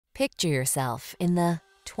Picture yourself in the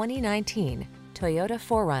 2019 Toyota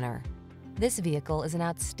 4Runner. This vehicle is an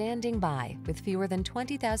outstanding buy with fewer than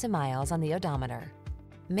 20,000 miles on the odometer.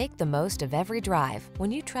 Make the most of every drive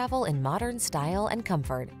when you travel in modern style and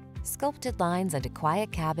comfort. Sculpted lines and a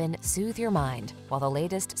quiet cabin soothe your mind, while the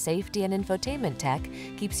latest safety and infotainment tech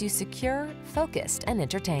keeps you secure, focused, and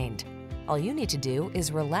entertained. All you need to do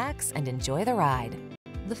is relax and enjoy the ride.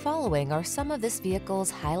 The following are some of this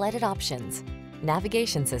vehicle's highlighted options: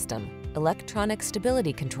 navigation system, electronic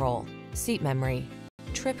stability control, seat memory,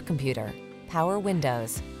 trip computer, power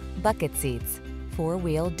windows, bucket seats,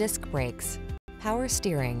 four-wheel disc brakes, power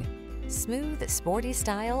steering. Smooth, sporty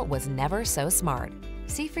style was never so smart.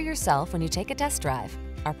 See for yourself when you take a test drive.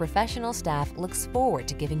 Our professional staff looks forward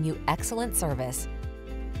to giving you excellent service.